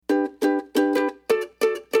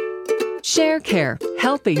ShareCare,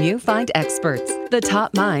 helping you find experts, the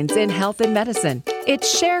top minds in health and medicine.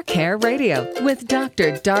 It's ShareCare Radio with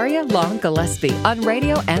Dr. Daria Long-Gillespie on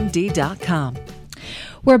RadioMD.com.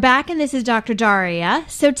 We're back, and this is Dr. Daria.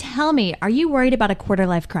 So tell me, are you worried about a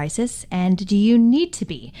quarter-life crisis, and do you need to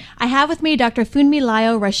be? I have with me Dr.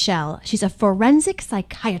 Funmilayo Rachel. She's a forensic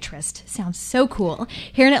psychiatrist. Sounds so cool.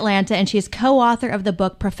 Here in Atlanta, and she is co-author of the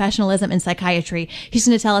book Professionalism in Psychiatry. She's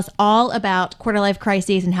going to tell us all about quarter-life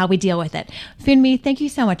crises and how we deal with it. Funmi, thank you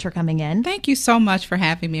so much for coming in. Thank you so much for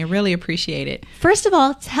having me. I really appreciate it. First of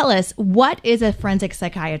all, tell us, what is a forensic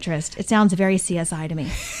psychiatrist? It sounds very CSI to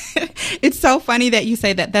me. It's so funny that you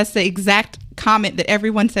say that. That's the exact comment that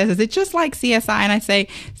everyone says. Is it just like CSI? And I say,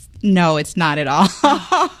 no, it's not at all.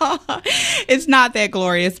 It's not that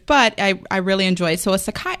glorious, but I really enjoy it. So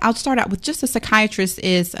I'll start out with just a psychiatrist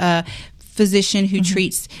is a physician who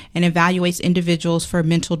treats and evaluates individuals for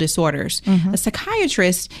mental disorders. A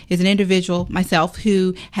psychiatrist is an individual, myself,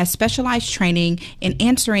 who has specialized training in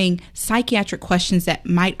answering psychiatric questions that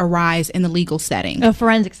might arise in the legal setting. A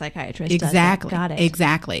forensic psychiatrist. Exactly. Got it.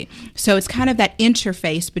 Exactly. So it's kind of that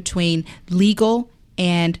interface between legal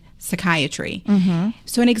and psychiatry.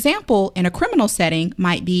 So an example in a criminal setting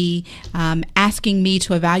might be asking me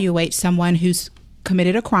to evaluate someone who's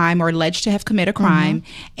committed a crime or alleged to have committed a crime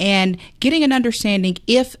and getting an understanding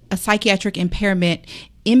if a psychiatric impairment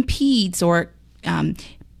impedes or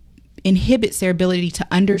inhibits their ability to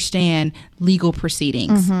understand legal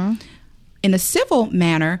proceedings. In a civil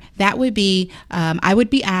manner, that would be, I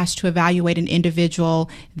would be asked to evaluate an individual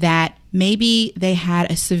that maybe they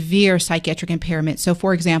had a severe psychiatric impairment. So,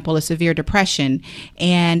 for example, a severe depression,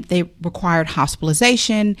 and they required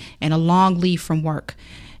hospitalization and a long leave from work.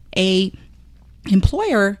 A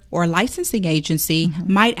employer or a licensing agency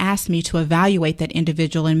might ask me to evaluate that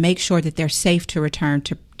individual and make sure that they're safe to return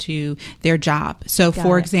to their job. So,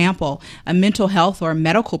 for example, a mental health or a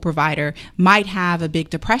medical provider might have a big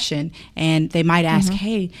depression, and they might ask,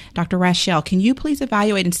 hey, Dr. Rachel, can you please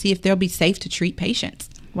evaluate and see if they'll be safe to treat patients?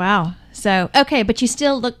 Wow. So, okay, but you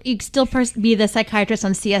still be the psychiatrist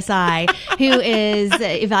on CSI who is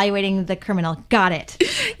evaluating the criminal. Got it.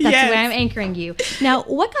 That's the way I'm anchoring you. Now,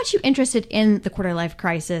 what got you interested in the quarter-life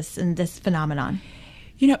crisis and this phenomenon?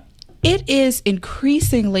 You know, it is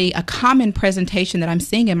increasingly a common presentation that I'm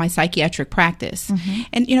seeing in my psychiatric practice.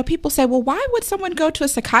 And, you know, people say, well, why would someone go to a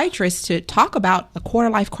psychiatrist to talk about a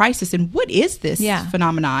quarter-life crisis? And what is this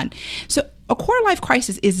phenomenon? So a quarter-life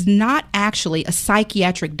crisis is not actually a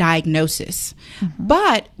psychiatric diagnosis.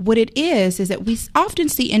 But what it is that we often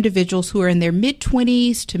see individuals who are in their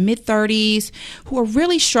mid-20s to mid-30s who are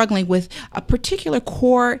really struggling with a particular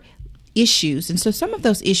core issues. And so some of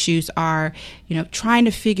those issues are, you know, trying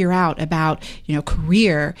to figure out about, you know,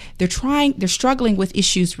 career. They're struggling with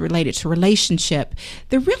issues related to relationship.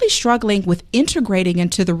 They're really struggling with integrating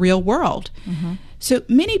into the real world. So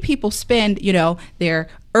many people spend, you know, their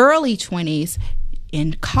early 20s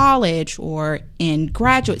in college or in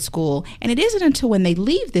graduate school, and it isn't until when they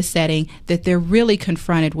leave this setting that they're really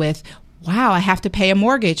confronted with, wow, I have to pay a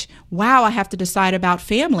mortgage. Wow, I have to decide about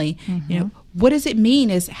family. You know, what does it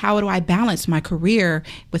mean? Is how do I balance my career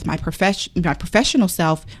with my professional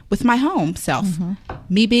self with my home self?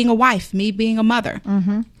 Me being a wife, me being a mother.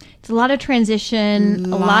 It's a lot of transition,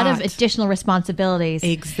 a lot of additional responsibilities.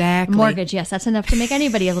 Exactly. Mortgage, yes, that's enough to make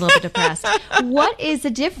anybody a little bit depressed. What is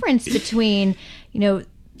the difference between, you know,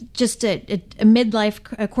 just a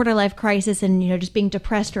quarter-life crisis and, you know, just being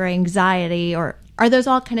depressed or anxiety, or are those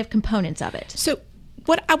all kind of components of it? So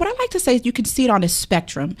what I like to say is you can see it on a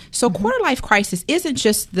spectrum. So quarter-life crisis isn't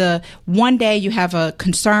just the one day you have a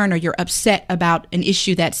concern or you're upset about an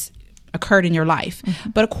issue that's occurred in your life.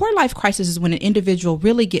 But a quarter-life crisis is when an individual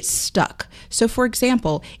really gets stuck. So, for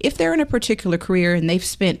example, if they're in a particular career and they've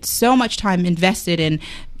spent so much time invested in,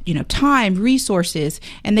 you know, time, resources,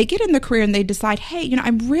 and they get in the career and they decide, hey, you know,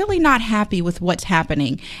 I'm really not happy with what's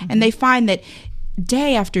happening. And they find that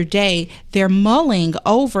day after day, they're mulling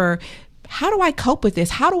over, how do I cope with this?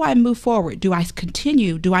 How do I move forward? Do I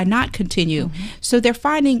continue? Do I not continue? So they're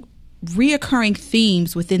finding reoccurring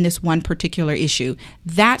themes within this one particular issue.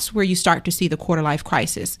 That's where you start to see the quarter-life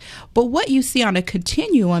crisis. But what you see on a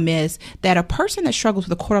continuum is that a person that struggles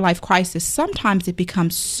with a quarter-life crisis, sometimes it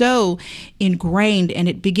becomes so ingrained and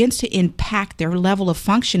it begins to impact their level of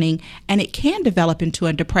functioning, and it can develop into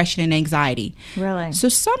a depression and anxiety. Really? So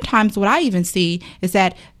sometimes what I even see is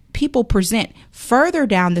that people present further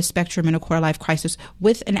down the spectrum in a quarter-life crisis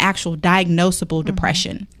with an actual diagnosable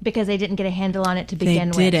depression. Because they didn't get a handle on it to begin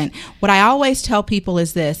with. They didn't. What I always tell people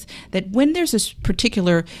is this, that when there's this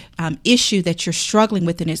particular issue that you're struggling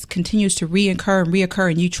with and it continues to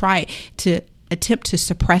reoccur, and you try to attempt to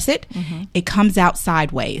suppress it, it comes out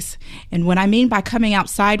sideways. And what I mean by coming out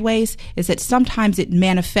sideways is that sometimes it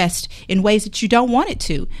manifests in ways that you don't want it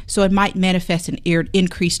to. So it might manifest in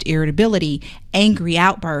increased irritability, angry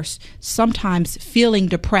outbursts, sometimes feeling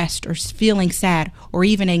depressed or feeling sad, or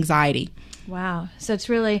even anxiety. Wow. So it's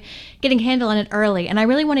really getting a handle on it early. And I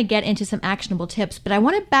really want to get into some actionable tips, but I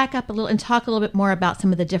want to back up a little and talk a little bit more about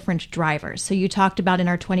some of the different drivers. So you talked about in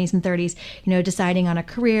our 20s and 30s, deciding on a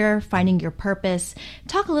career, finding your purpose.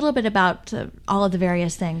 Talk a little bit about all of the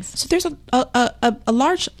various things. So there's a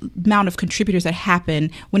large amount of contributors that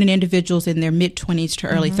happen when an individual's in their mid-20s to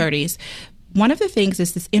early 30s. One of the things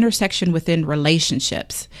is this intersection within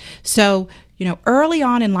relationships. So early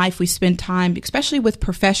on in life, we spend time, especially with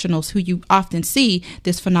professionals who you often see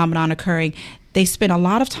this phenomenon occurring. They spend a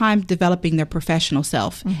lot of time developing their professional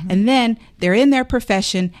self. And then they're in their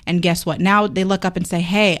profession, and guess what? Now they look up and say,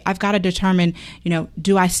 hey, I've got to determine,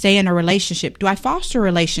 do I stay in a relationship? Do I foster a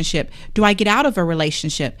relationship? Do I get out of a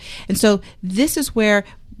relationship? And so this is where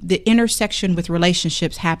the intersection with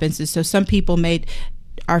relationships happens. And so some people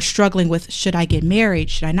are struggling with, should I get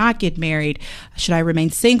married? Should I not get married? Should I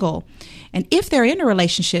remain single? And if they're in a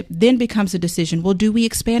relationship, then becomes a decision, well, do we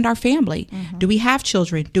expand our family? Do we have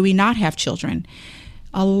children? Do we not have children?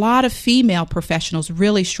 A lot of female professionals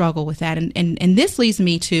really struggle with that. And this leads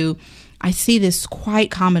me to, I see this quite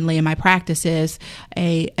commonly in my practice, is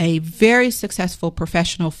a very successful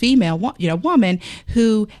professional female woman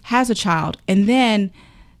who has a child, and then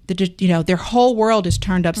their whole world is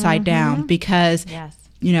turned upside down because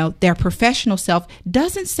their professional self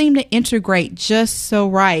doesn't seem to integrate just so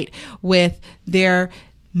right with their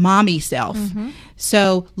mommy self.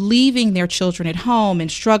 So leaving their children at home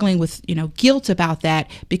and struggling with, guilt about that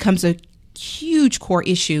becomes a huge core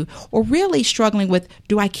issue, or really struggling with,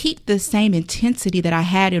 do I keep the same intensity that I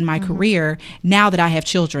had in my career now that I have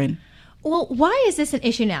children? Well, why is this an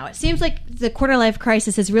issue now? It seems like the quarter life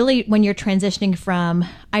crisis is really when you're transitioning from,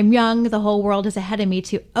 I'm young, the whole world is ahead of me,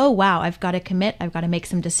 to, oh, wow, I've got to commit, I've got to make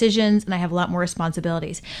some decisions, and I have a lot more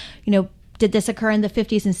responsibilities. Did this occur in the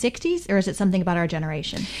 50s and 60s, or is it something about our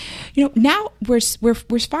generation? Now we're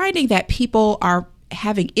finding that people are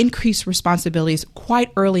having increased responsibilities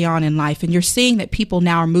quite early on in life. And you're seeing that people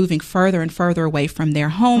now are moving further and further away from their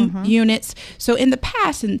home units. So in the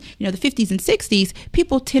past, in the 50s and 60s,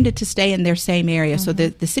 people tended to stay in their same area. So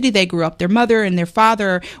the city they grew up, their mother and their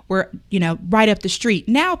father were, right up the street.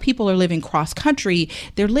 Now people are living cross country.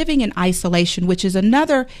 They're living in isolation, which is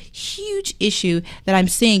another huge issue that I'm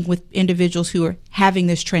seeing with individuals who are having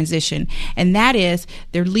this transition. And that is,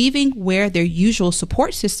 they're leaving where their usual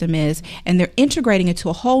support system is, and they're integrating into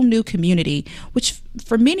a whole new community, which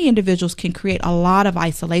for many individuals can create a lot of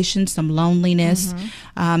isolation, some loneliness,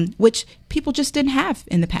 which people just didn't have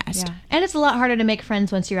in the past. Yeah. And it's a lot harder to make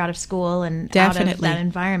friends once you're out of school and out of that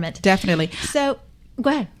environment. Definitely. So go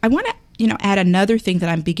ahead. I want to add another thing that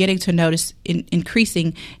I'm beginning to notice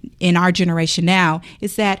increasing in our generation now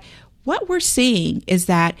is that what we're seeing is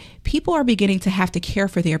that people are beginning to have to care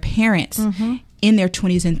for their parents in their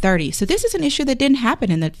 20s and 30s. So this is an issue that didn't happen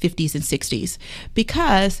in the 50s and 60s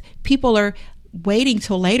because people are waiting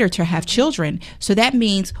till later to have children. So that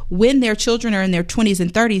means when their children are in their 20s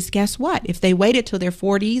and 30s, guess what? If they waited till their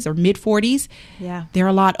 40s or mid 40s, they're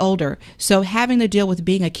a lot older. So having to deal with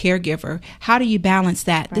being a caregiver, how do you balance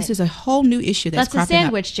that? Right. This is a whole new issue that's cropping up. That's a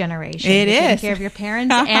sandwich generation. It is. Taking care of your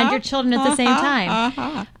parents and your children at the same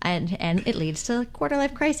time. And it leads to quarter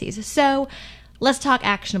life crises. So let's talk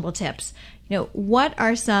actionable tips. What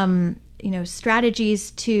are some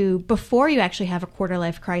strategies to, before you actually have a quarter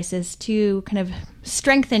life crisis, to kind of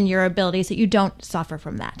strengthen your abilities so that you don't suffer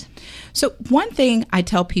from that? So one thing I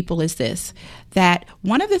tell people is this, that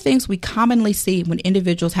one of the things we commonly see when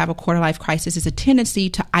individuals have a quarter life crisis is a tendency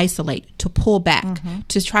to isolate, to pull back,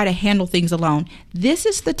 to try to handle things alone. This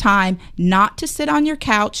is the time not to sit on your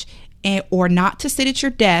couch or not to sit at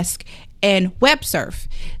your desk and web surf.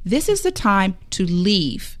 This is the time to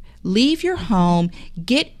leave. Leave your home,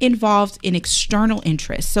 get involved in external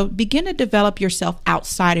interests. So begin to develop yourself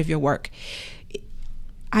outside of your work.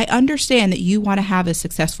 I understand that you want to have a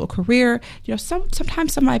successful career.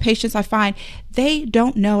 Sometimes some of my patients, I find they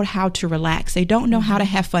don't know how to relax. They don't know how to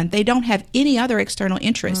have fun. They don't have any other external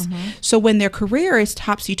interests. So when their career is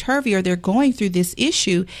topsy-turvy or they're going through this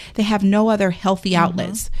issue, they have no other healthy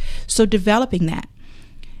outlets. So developing that.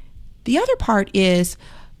 The other part is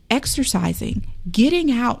exercising,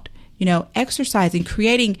 getting out, exercising,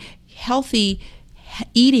 creating healthy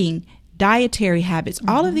eating, dietary habits.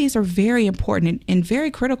 All of these are very important and very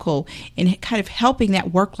critical in kind of helping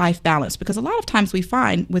that work-life balance, because a lot of times we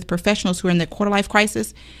find with professionals who are in the quarter life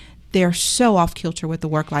crisis, they're so off kilter with the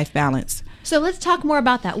work-life balance. So let's talk more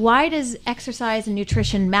about that. Why does exercise and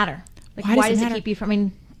nutrition matter? Why does it keep you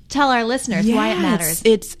from, tell our listeners why it matters.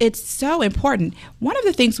 It's so important. One of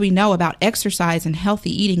the things we know about exercise and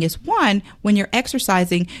healthy eating is, one, when you're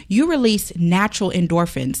exercising, you release natural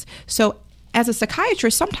endorphins. So as a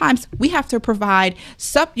psychiatrist, sometimes we have to provide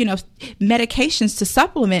medications to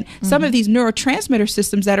supplement some of these neurotransmitter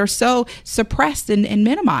systems that are so suppressed and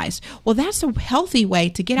minimized. Well, that's a healthy way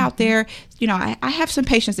to get out there. I have some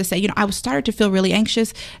patients that say, I was started to feel really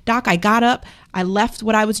anxious. Doc, I got up, I left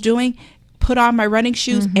what I was doing, put on my running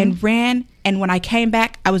shoes and ran. And when I came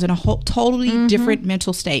back, I was in a totally different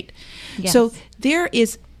mental state. Yes. So there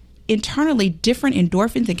is internally different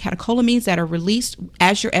endorphins and catecholamines that are released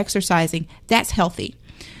as you're exercising. That's healthy.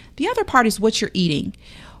 The other part is what you're eating.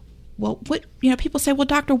 Well, people say, well,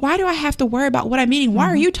 doctor, why do I have to worry about what I'm eating? Why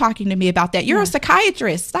are you talking to me about that? You're a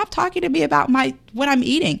psychiatrist. Stop talking to me about what I'm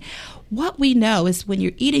eating. What we know is when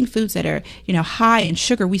you're eating foods that are, high in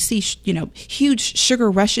sugar, we see, huge sugar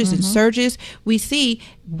rushes and surges. We see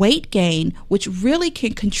weight gain, which really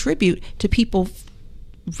can contribute to people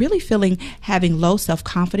really having low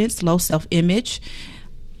self-confidence, low self-image.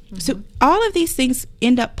 So all of these things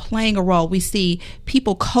end up playing a role. We see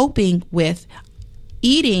people coping with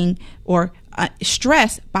eating or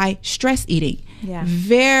stress by stress eating. Yeah.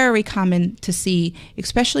 Very common to see,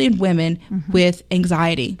 especially in women with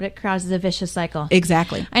anxiety. But it causes a vicious cycle.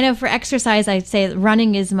 Exactly. I know for exercise, I'd say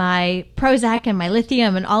running is my Prozac and my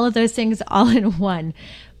lithium and all of those things all in one.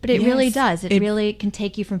 But it really does. It really can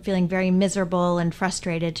take you from feeling very miserable and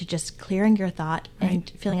frustrated to just clearing your thought and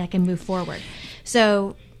feeling I can move forward.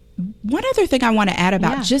 So one other thing I want to add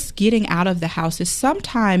about just getting out of the house is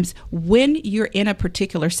sometimes when you're in a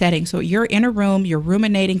particular setting, so you're in a room, you're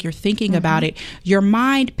ruminating, you're thinking about it, your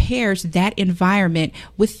mind pairs that environment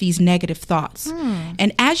with these negative thoughts.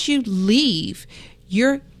 And as you leave,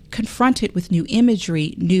 you're confronted with new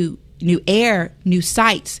imagery, new air, new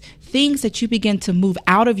sights, things that you begin to move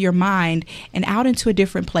out of your mind and out into a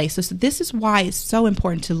different place. So this is why it's so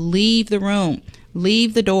important to leave the room,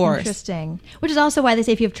 leave the doors. Interesting. Which is also why they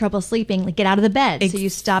say if you have trouble sleeping, get out of the bed. So you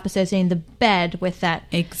stop associating the bed with that.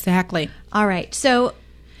 Exactly. All right. So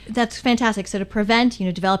that's fantastic. So to prevent,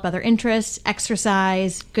 develop other interests,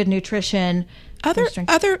 exercise, good nutrition.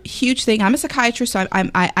 Other huge thing, I'm a psychiatrist, so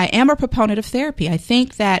I am a proponent of therapy. I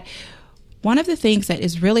think that one of the things that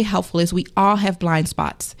is really helpful is we all have blind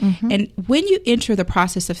spots. And when you enter the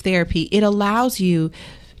process of therapy, it allows you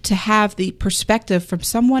to have the perspective from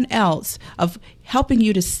someone else of helping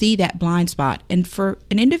you to see that blind spot. And for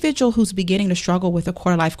an individual who's beginning to struggle with a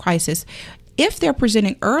quarter life crisis, if they're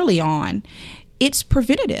presenting early on, it's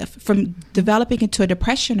preventative from developing into a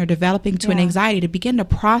depression or developing to an anxiety, to begin to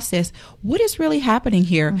process what is really happening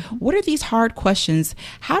here. What are these hard questions?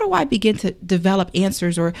 How do I begin to develop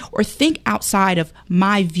answers or think outside of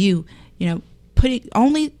my view,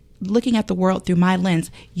 only looking at the world through my lens,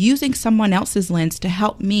 using someone else's lens to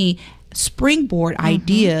help me springboard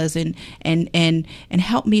ideas and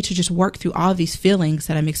help me to just work through all these feelings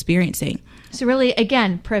that I'm experiencing. So really,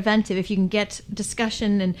 again, preventive. If you can get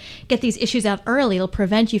discussion and get these issues out early, it'll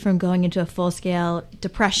prevent you from going into a full-scale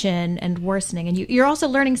depression and worsening. And you're also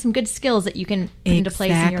learning some good skills that you can put into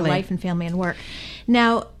place in your life and family and work.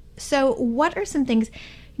 Now, so what are some things,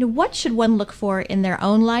 what should one look for in their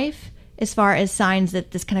own life as far as signs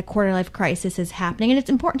that this kind of quarter-life crisis is happening? And it's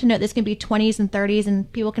important to note this can be 20s and 30s,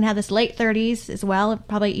 and people can have this late 30s as well,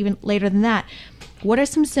 probably even later than that. What are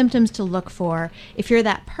some symptoms to look for if you're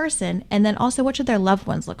that person? And then also, what should their loved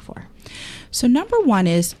ones look for? So number one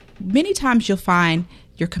is, many times you'll find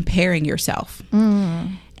you're comparing yourself.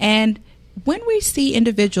 And when we see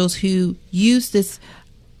individuals who use this,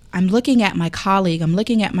 I'm looking at my colleague, I'm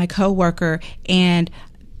looking at my coworker, and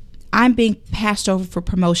I'm being passed over for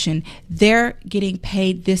promotion. They're getting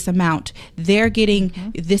paid this amount. They're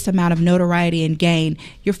getting this amount of notoriety and gain.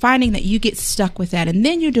 You're finding that you get stuck with that. And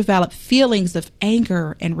then you develop feelings of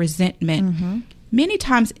anger and resentment. Many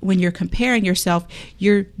times when you're comparing yourself,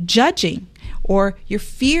 you're judging, or you're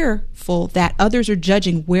fearful that others are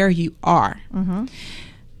judging where you are.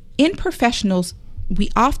 In professionals, we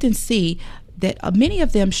often see that many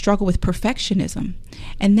of them struggle with perfectionism.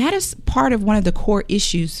 And that is part of one of the core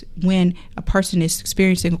issues when a person is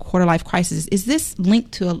experiencing a quarter life crisis. Is this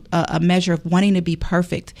linked to a measure of wanting to be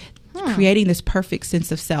perfect, creating this perfect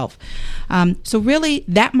sense of self? So really,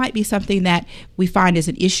 that might be something that we find as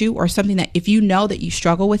an issue, or something that if you know that you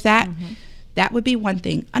struggle with that, that would be one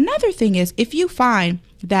thing. Another thing is, if you find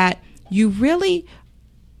that you really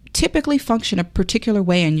typically function a particular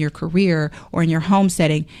way in your career or in your home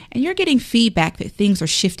setting, and you're getting feedback that things are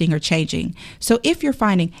shifting or changing. So if you're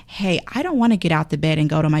finding, hey, I don't want to get out the bed and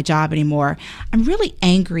go to my job anymore. I'm really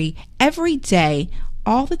angry every day,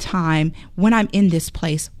 all the time when I'm in this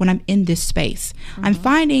place, when I'm in this space. I'm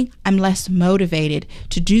finding I'm less motivated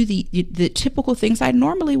to do the typical things I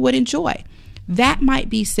normally would enjoy. That might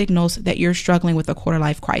be signals that you're struggling with a quarter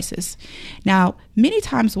life crisis. Now, many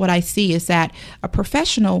times what I see is that a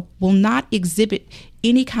professional will not exhibit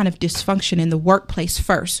any kind of dysfunction in the workplace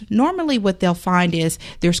first. Normally what they'll find is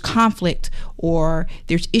there's conflict or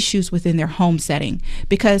there's issues within their home setting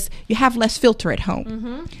because you have less filter at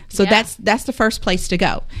home. So that's the first place to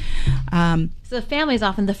go. So the family is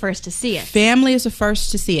often the first to see it. Family is the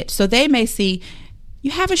first to see it. So they may see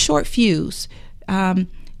you have a short fuse.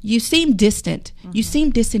 You seem distant. You seem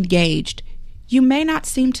disengaged. You may not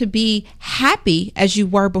seem to be happy as you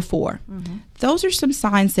were before. Those are some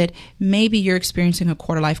signs that maybe you're experiencing a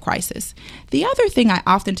quarter life crisis. The other thing I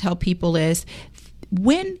often tell people is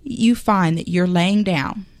when you find that you're laying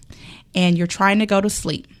down and you're trying to go to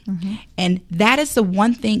sleep, and that is the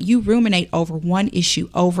one thing you ruminate over one issue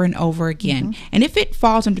over and over again. And if it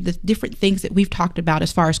falls under the different things that we've talked about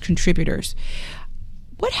as far as contributors,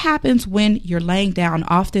 what happens when you're laying down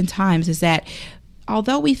oftentimes is that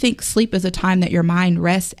although we think sleep is a time that your mind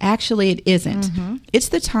rests, actually it isn't. It's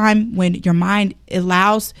the time when your mind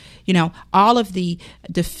allows, all of the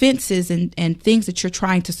defenses and things that you're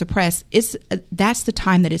trying to suppress. That's the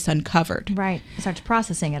time that it's uncovered. Right. It starts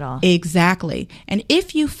processing it all. Exactly. And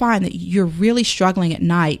if you find that you're really struggling at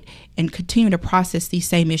night and continue to process these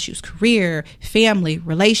same issues, career, family,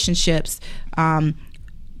 relationships,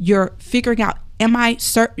 you're figuring out, am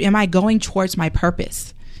I going towards my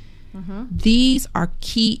purpose? These are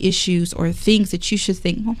key issues or things that you should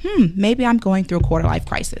think, maybe I'm going through a quarter life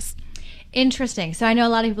crisis. Interesting. So I know a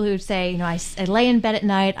lot of people who say, I lay in bed at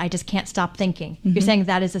night, I just can't stop thinking. You're saying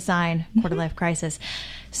that is a sign, quarter life crisis.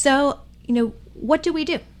 So, what do we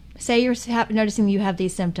do? Say you're noticing you have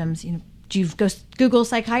these symptoms, do you go Google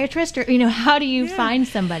psychiatrist or, how do you find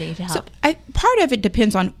somebody to help? So part of it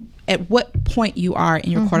depends on at what point you are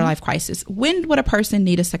in your quarter life crisis. When would a person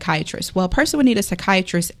need a psychiatrist? Well, a person would need a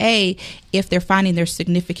psychiatrist, if they're finding there's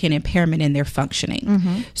significant impairment in their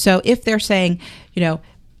functioning. So if they're saying,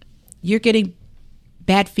 you're getting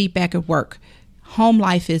bad feedback at work, home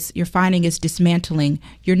life you're finding is dismantling,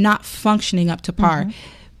 you're not functioning up to par.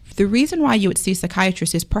 The reason why you would see a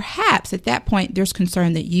psychiatrist is perhaps at that point there's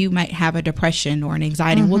concern that you might have a depression or an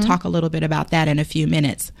anxiety. We'll talk a little bit about that in a few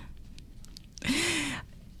minutes.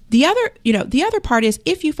 The other part is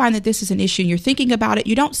if you find that this is an issue and you're thinking about it,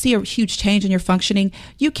 you don't see a huge change in your functioning,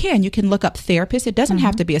 you can look up therapists. It doesn't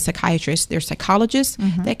have to be a psychiatrist. There's psychologists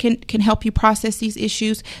that can help you process these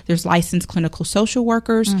issues. There's licensed clinical social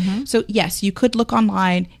workers. So yes, you could look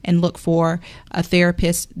online and look for a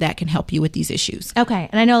therapist that can help you with these issues. Okay.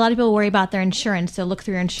 And I know a lot of people worry about their insurance, so look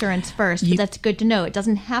through your insurance first, but that's good to know. It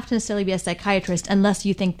doesn't have to necessarily be a psychiatrist unless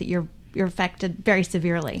you think that you're affected very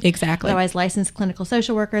severely. Exactly. Otherwise, licensed clinical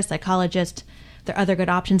social workers, psychologists, there are other good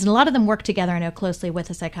options. And a lot of them work together, I know, closely with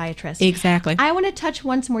a psychiatrist. Exactly. I want to touch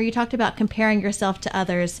once more. You talked about comparing yourself to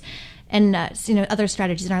others and other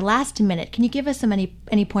strategies. In our last minute, can you give us some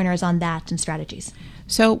any pointers on that and strategies?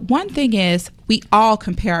 So one thing is we all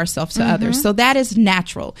compare ourselves to others. So that is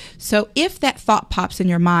natural. So if that thought pops in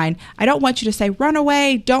your mind, I don't want you to say, run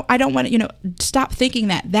away. I don't want to, stop thinking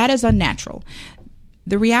that. That is unnatural.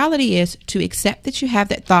 The reality is to accept that you have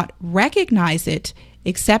that thought, recognize it,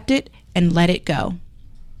 accept it, and let it go.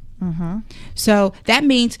 So that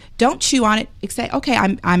means don't chew on it. Say, okay,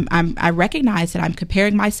 I recognize that I'm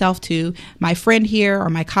comparing myself to my friend here or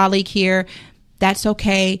my colleague here. That's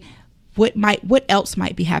okay. What else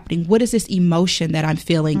might be happening? What is this emotion that I'm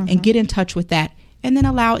feeling? And get in touch with that. And then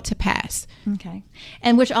allow it to pass. Okay.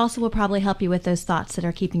 And which also will probably help you with those thoughts that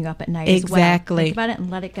are keeping you up at night Exactly. as well. Think about it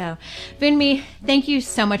and let it go. Funmi, thank you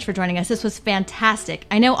so much for joining us. This was fantastic.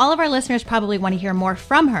 I know all of our listeners probably want to hear more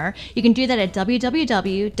from her. You can do that at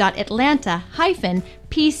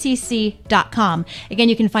www.atlanta-pcc.com. Again,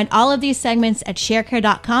 you can find all of these segments at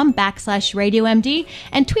sharecare.com/RadioMD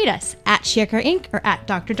and tweet us at ShareCare Inc. or at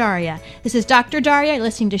Dr. Daria. This is Dr. Daria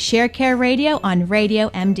listening to ShareCare Radio on Radio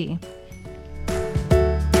MD.